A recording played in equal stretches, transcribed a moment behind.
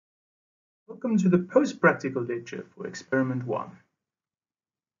Welcome to the post-practical lecture for experiment 1.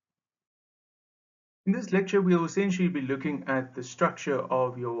 In this lecture, we'll essentially be looking at the structure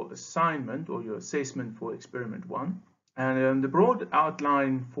of your assignment or your assessment for experiment 1. And the broad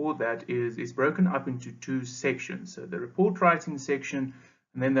outline for that is broken up into two sections. So the report writing section,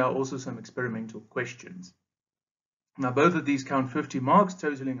 and then there are also some experimental questions. Now, both of these count 50 marks,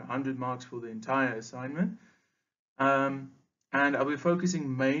 totaling 100 marks for the entire assignment. And I'll be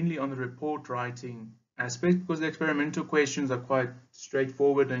focusing mainly on the report writing aspect because the experimental questions are quite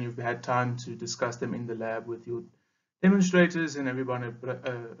straightforward and you've had time to discuss them in the lab with your demonstrators and everyone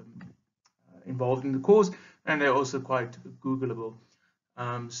involved in the course, and they're also quite Googleable.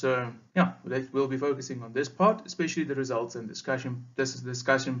 So yeah, we'll be focusing on this part, especially the results and discussion. This is the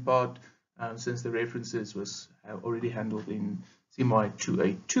discussion part since the references was already handled in CMY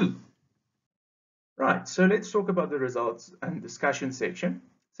 282. Right, so let's talk about the results and discussion section.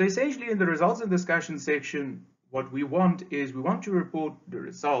 So essentially in the results and discussion section, what we want to report the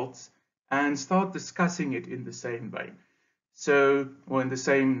results and start discussing it in the same vein. So, or in the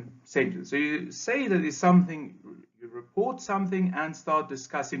same sentence. So you say that there's something, you report something and start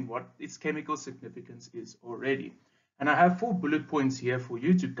discussing what its chemical significance is already. And I have 4 bullet points here for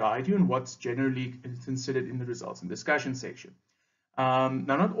you to guide you on what's generally considered in the results and discussion section. Now,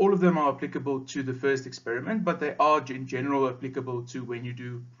 not all of them are applicable to the first experiment, but they are in general applicable to when you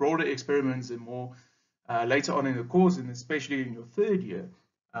do broader experiments and more later on in the course, and especially in your third year,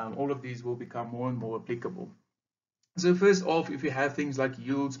 all of these will become more and more applicable. So first off, if you have things like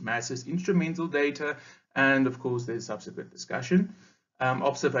yields, masses, instrumental data, and of course there's subsequent discussion,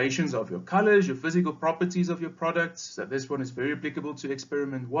 observations of your colors, your physical properties of your products. So this one is very applicable to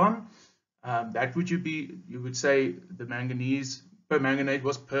experiment 1. That you would say the permanganate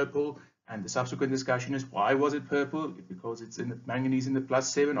was purple, and the subsequent discussion is why was it purple? Because it's in the manganese in the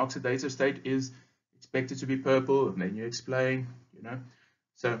 +7 oxidative state is expected to be purple, and then you explain,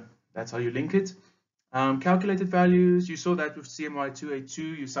 so that's how you link it. Calculated values, you saw that with CMY 282,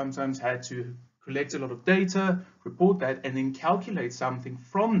 you sometimes had to collect a lot of data, report that, and then calculate something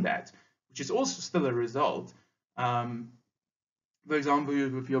from that, which is also still a result. For example,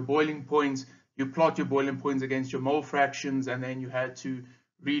 with your boiling points, you plot your boiling points against your mole fractions, and then you had to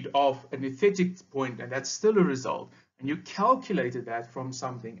read off an aesthetic point, and that's still a result. And you calculated that from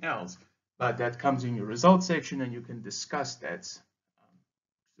something else, but that comes in your results section, and you can discuss that.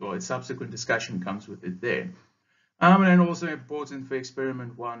 Or a subsequent discussion comes with it there. And then also important for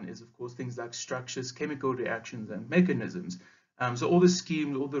experiment 1 is, of course, things like structures, chemical reactions, and mechanisms. So all the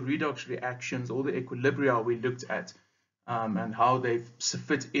schemes, all the redox reactions, all the equilibria we looked at, and how they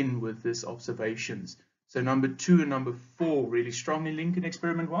fit in with these observations. So number 2 and number 4 really strongly link in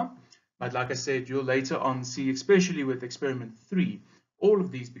experiment 1. But like I said, you'll later on see, especially with experiment 3, all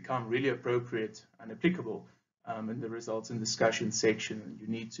of these become really appropriate and applicable in the results and discussion section.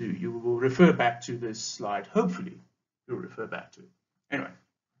 You will refer back to this slide. Hopefully, you'll refer back to it. Anyway,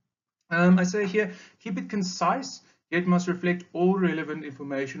 I say here, keep it concise, yet must reflect all relevant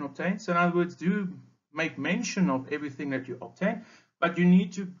information obtained. So in other words, do make mention of everything that you obtain, but you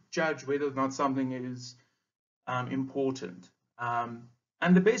need to judge whether or not something is important.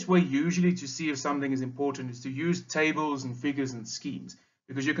 And the best way usually to see if something is important is to use tables and figures and schemes,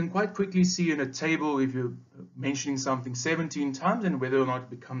 because you can quite quickly see in a table if you're mentioning something 17 times and whether or not it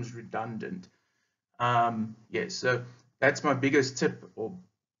becomes redundant. Yes, so that's my biggest tip or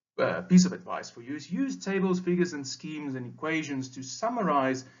piece of advice for you is use tables, figures, and schemes and equations to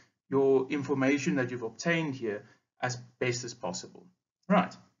summarize your information that you've obtained here as best as possible.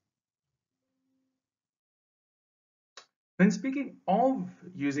 Right. Then speaking of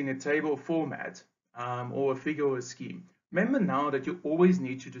using a table format or a figure or a scheme, remember now that you always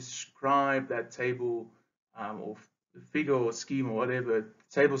need to describe that table or figure or scheme or whatever,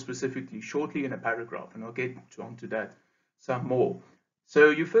 table specifically, shortly in a paragraph, and I'll get onto that some more. So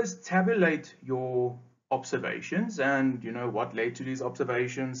you first tabulate your observations and what led to these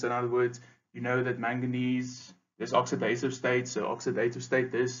observations. In other words, that manganese, there's oxidative state, so oxidative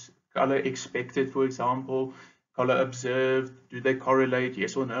state, this color expected, for example, color observed, do they correlate,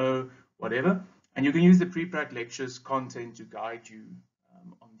 yes or no, whatever. And you can use the pre-prac lectures content to guide you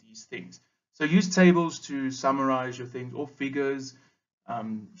on these things. So use tables to summarize your things, or figures,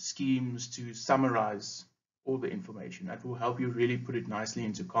 schemes to summarize all the information. That will help you really put it nicely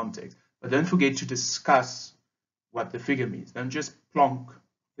into context. But don't forget to discuss what the figure means. Don't just plonk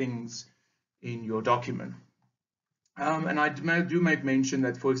things in your document. And I do make mention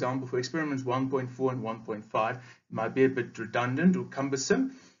that, for example, for experiments 1.4 and 1.5, it might be a bit redundant or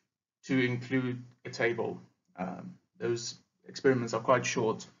cumbersome to include a table. Those experiments are quite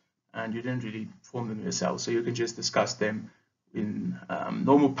short and you didn't really form them yourself, so you can just discuss them in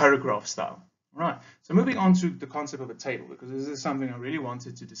normal paragraph style. All right, so moving on to the concept of a table, because this is something I really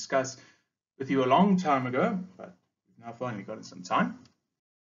wanted to discuss with you a long time ago, but we've now finally gotten some time.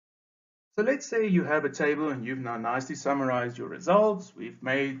 So let's say you have a table and you've now nicely summarized your results.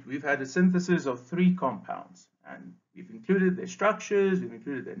 We've had a synthesis of 3 compounds, and we've included their structures, we've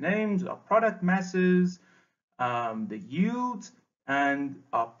included their names, our product masses, the yields, and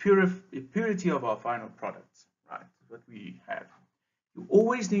our purity of our final products, right? What we have. You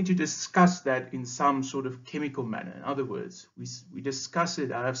always need to discuss that in some sort of chemical manner. In other words, we discuss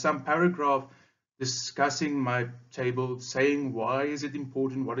it. I have some paragraph discussing my table, saying why is it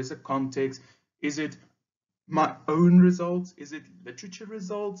important, what is the context, is it my own results, is it literature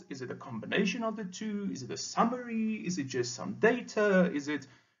results, is it a combination of the two, is it a summary, is it just some data,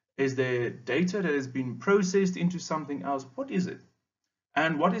 is there data that has been processed into something else, what is it?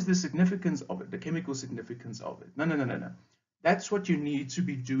 And what is the significance of it, the chemical significance of it? No. That's what you need to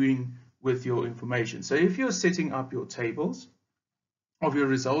be doing with your information. So if you're setting up your tables of your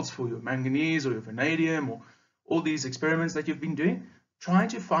results for your manganese or your vanadium or all these experiments that you've been doing, try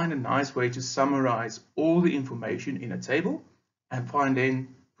to find a nice way to summarize all the information in a table and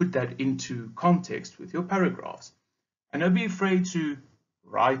then put that into context with your paragraphs. And don't be afraid to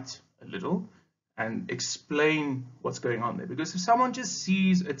write a little and explain what's going on there, because if someone just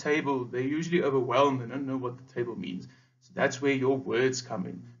sees a table, they're usually overwhelmed and don't know what the table means. So that's where your words come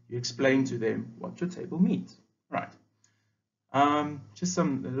in. You explain to them what your table means, right? Just a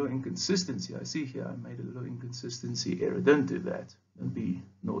little inconsistency. I see here I made a little inconsistency error. Don't do that. Don't be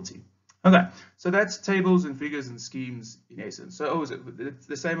naughty. Okay, so that's tables and figures and schemes in essence. So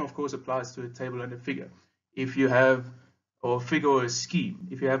the same, of course, applies to a table and a figure. If you have or a figure or a scheme.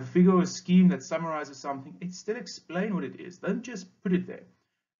 If you have a figure or a scheme that summarizes something, it still explain what it is. Don't just put it there.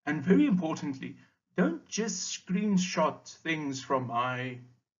 And very importantly, don't just screenshot things from my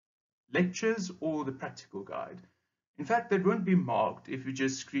lectures or the practical guide. In fact, that won't be marked if you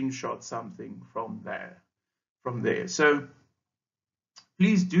just screenshot something from there. So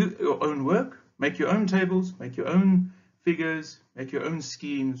please do your own work, make your own tables, make your own figures, make your own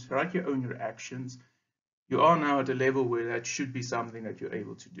schemes, write your own reactions. You are now at a level where that should be something that you're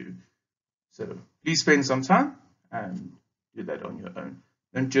able to do. So please spend some time and do that on your own.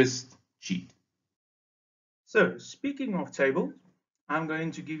 Don't just cheat. So speaking of tables, I'm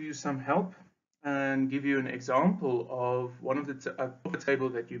going to give you some help and give you an example of one of the table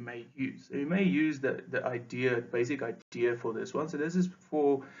that you may use. So you may use the basic idea for this one. So this is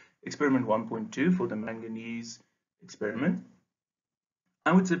for experiment 1.2 for the manganese experiment.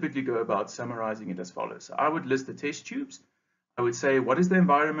 I would typically go about summarizing it as follows. So I would list the test tubes. I would say, what is the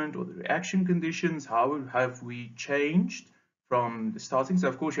environment or the reaction conditions? How have we changed from the starting? So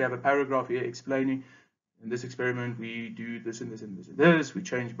of course you have a paragraph here explaining, in this experiment, we do this and this and this and this. We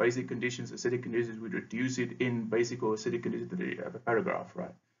change basic conditions, acidic conditions, we reduce it in basic or acidic conditions. You have a paragraph,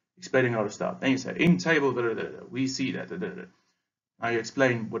 right? Explaining a lot of stuff. Then you say, in table, we see that. Now you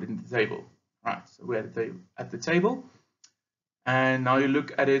explain what is in the table. Right, so we're at the table. And now you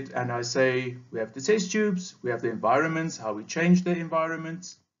look at it and I say, we have the test tubes, we have the environments, how we change the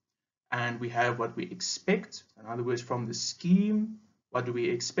environments, and we have what we expect. In other words, from the scheme, what do we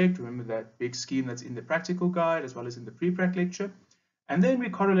expect? Remember that big scheme that's in the practical guide as well as in the pre-prac lecture. And then we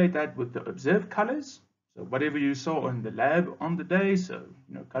correlate that with the observed colors. So whatever you saw in the lab on the day, so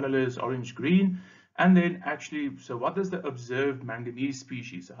colorless, orange, green. And then actually, so what does the observed manganese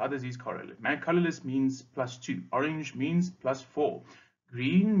species? So how does these correlate? Colorless means +2. Orange means +4.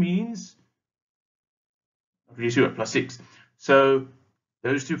 Green means, not really sure, +6. So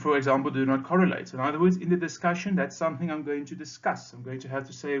those two, for example, do not correlate. So in other words, in the discussion, that's something I'm going to discuss. I'm going to have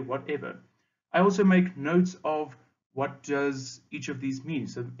to say whatever. I also make notes of what does each of these mean.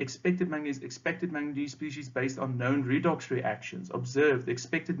 So expected manganese species based on known redox reactions. Observed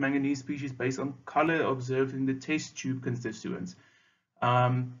expected manganese species based on color observed in the test tube constituents.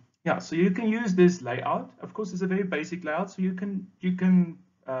 Yeah, so you can use this layout. Of course, it's a very basic layout, so you can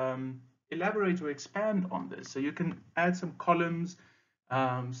elaborate or expand on this. So you can add some columns,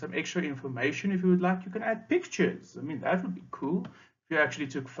 some extra information if you would like. You can add pictures. I mean, that would be cool. If you actually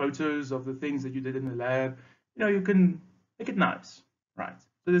took photos of the things that you did in the lab, you can make it nice, right?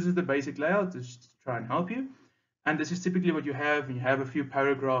 So this is the basic layout, just to try and help you. And this is typically what you have when you have a few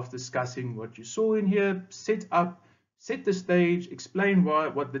paragraphs discussing what you saw in here, set the stage, explain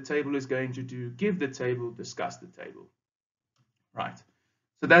what the table is going to do, give the table, discuss the table, right?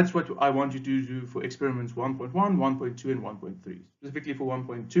 So that's what I want you to do for experiments 1.1, 1.2, and 1.3. Specifically for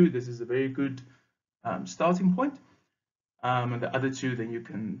 1.2, this is a very good starting point. and the other two, then you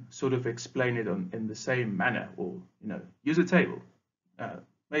can sort of explain it in the same manner, or use a table.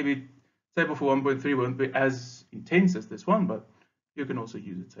 Maybe table for 1.3 won't be as intense as this one, but you can also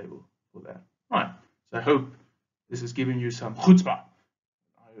use a table for that. Right. So I hope this has given you some chutzpah.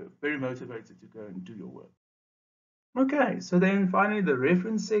 I'm very motivated to go and do your work. Okay, so then finally the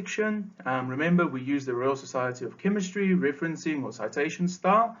reference section. Remember, we use the Royal Society of Chemistry referencing or citation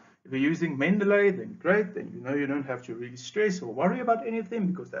style. If you're using Mendeley, then great, then you don't have to really stress or worry about anything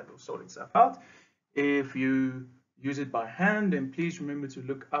because that will sort itself out. If you use it by hand, then please remember to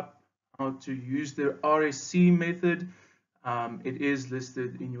look up how to use the RSC method. It is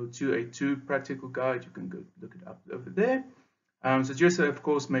listed in your 282 practical guide. You can go look it up over there. So just of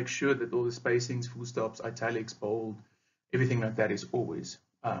course make sure that all the spacings, full stops, italics, bold, everything like that is always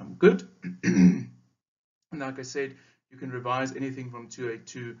good. And like I said, you can revise anything from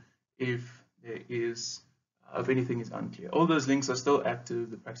 282 if there is, if anything is unclear. All those links are still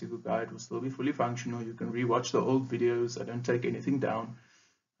active. The practical guide will still be fully functional. You can rewatch the old videos. I don't take anything down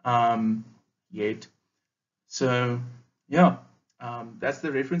yet. So yeah, that's the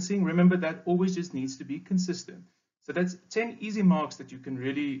referencing. Remember, that always just needs to be consistent. So that's 10 easy marks that you can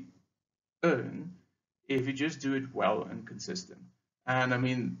really earn if you just do it well and consistent. And I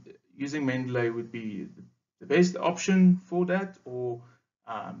mean, using Mendeley would be the best option for that, or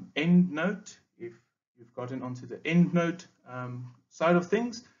EndNote if you've gotten onto the EndNote side of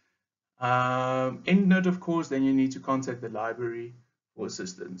things. EndNote, of course, then you need to contact the library for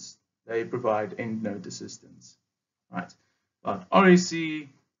assistance. They provide EndNote assistance, right? But RSC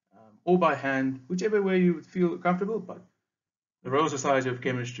or by hand, whichever way you would feel comfortable, but the Royal Society of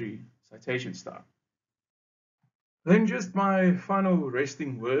Chemistry citation style. Then just my final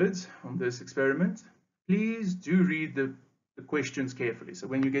resting words on this experiment. Please do read the questions carefully. So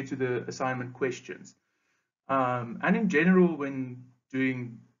when you get to the assignment questions, and in general, when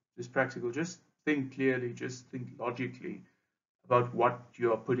doing this practical, just think clearly, just think logically about what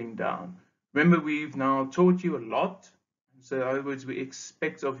you are putting down. Remember, we've now taught you a lot. So in other words, we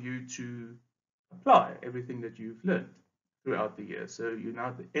expect of you to apply everything that you've learned throughout the year. So you're now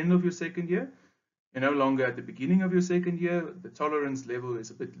at the end of your second year. You're no longer at the beginning of your second year. The tolerance level is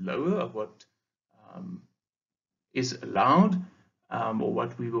a bit lower of what is allowed, or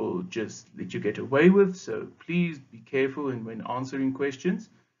what we will just let you get away with. So please be careful when answering questions.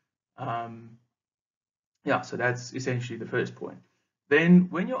 Yeah, so that's essentially the first point. Then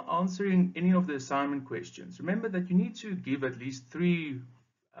when you're answering any of the assignment questions, remember that you need to give at least 3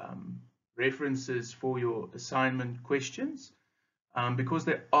 references for your assignment questions, because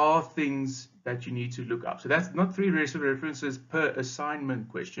there are things that you need to look up. So that's not 3 references per assignment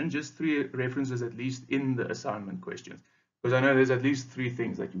question, just 3 references at least in the assignment questions, because I know there's at least 3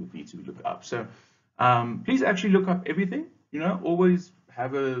 things that you would need to look up. So please actually look up everything, always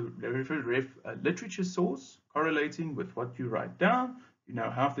have a literature source correlating with what you write down.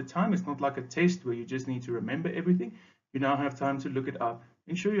 Half the time it's not like a test where you just need to remember everything. You now have time to look it up,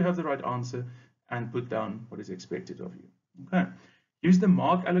 ensure you have the right answer, and put down what is expected of you. Okay. Use the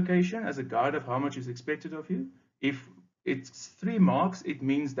mark allocation as a guide of how much is expected of you. If it's 3 marks, it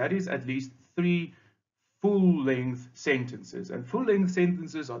means that is at least 3 full-length sentences, and full-length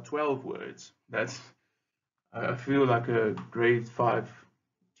sentences are 12 words. That's, I feel like a grade 5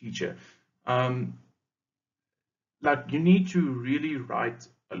 teacher. Like, you need to really write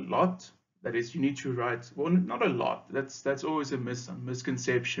a lot. That is, you need to write, well, not a lot. That's always a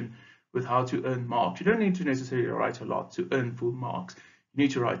misconception with how to earn marks. You don't need to necessarily write a lot to earn full marks. You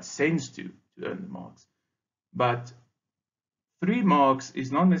need to write sense to earn the marks. But 3 marks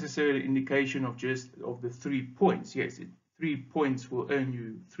is not necessarily an indication of just of the 3 points. Yes, 3 points will earn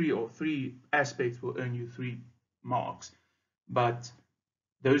you 3, or 3 aspects will earn you 3 marks. But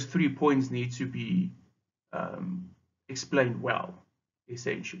those 3 points need to be explained well,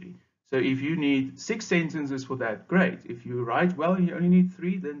 essentially. So if you need 6 sentences for that, great. If you write well and you only need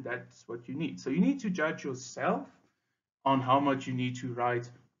 3, then that's what you need. So you need to judge yourself on how much you need to write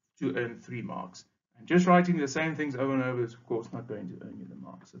to earn 3 marks. And just writing the same things over and over is, of course, not going to earn you the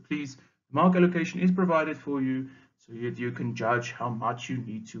marks. So please, mark allocation is provided for you so that you can judge how much you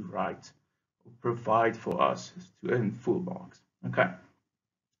need to write or provide for us to earn full marks. Okay.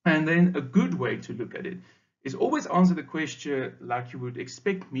 And then a good way to look at it is always answer the question like you would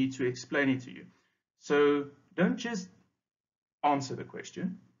expect me to explain it to you. So don't just answer the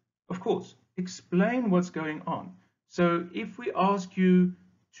question. Of course, explain what's going on. So if we ask you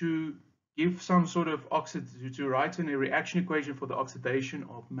to give some sort of to write in a reaction equation for the oxidation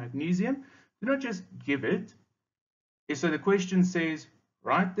of magnesium, do not just give it. So the question says,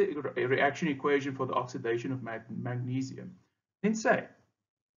 write the reaction equation for the oxidation of magnesium. Then say,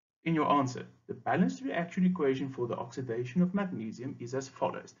 in your answer, the balanced reaction equation for the oxidation of magnesium is as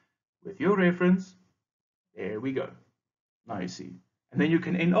follows. With your reference, there we go. Now you see. And then you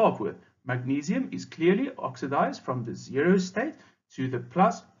can end off with magnesium is clearly oxidized from the 0 state to the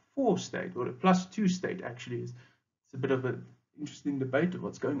 +4 state, or the +2 state actually is. It's a bit of an interesting debate of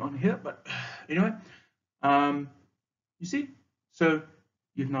what's going on here, but anyway, you see, so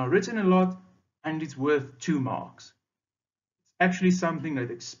you've now written a lot and it's worth 2 marks. It's actually something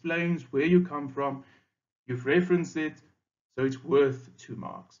that explains where you come from. You've referenced it, so it's worth 2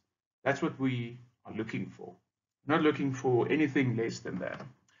 marks. That's what we are looking for. We're not looking for anything less than that.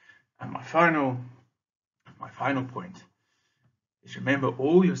 And my final point is, remember,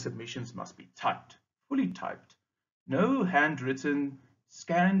 all your submissions must be typed, fully typed. No handwritten,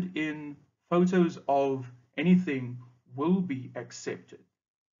 scanned in photos of anything will be accepted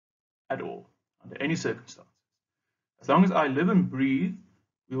at all, under any circumstances. As long as I live and breathe,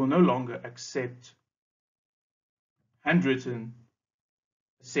 we will no longer accept handwritten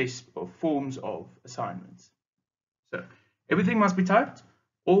forms of assignments. So everything must be typed.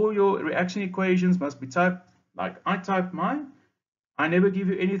 All your reaction equations must be typed like I typed mine. I never give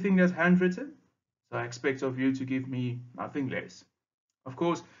you anything that's handwritten, so I expect of you to give me nothing less. Of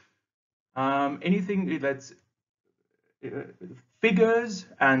course, anything that's figures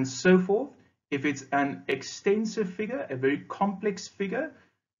and so forth, if it's an extensive figure, a very complex figure,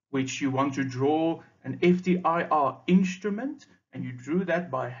 which you want to draw an FTIR instrument, and you drew that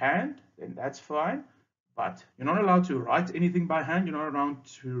by hand, then that's fine. But you're not allowed to write anything by hand. You're not allowed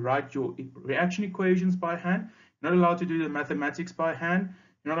to write your reaction equations by hand. You're not allowed to do the mathematics by hand.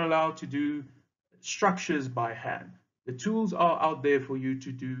 You're not allowed to do structures by hand. The tools are out there for you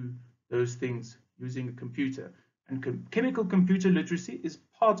to do those things using a computer. And chemical computer literacy is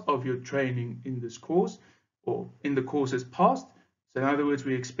part of your training in this course, or in the courses past. So in other words,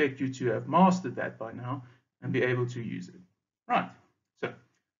 we expect you to have mastered that by now and be able to use it. Right, so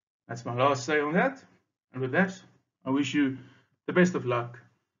that's my last say on that. And with that, I wish you the best of luck,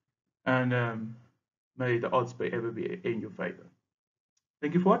 and may the odds ever be in your favor.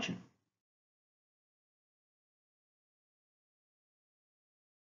 Thank you for watching.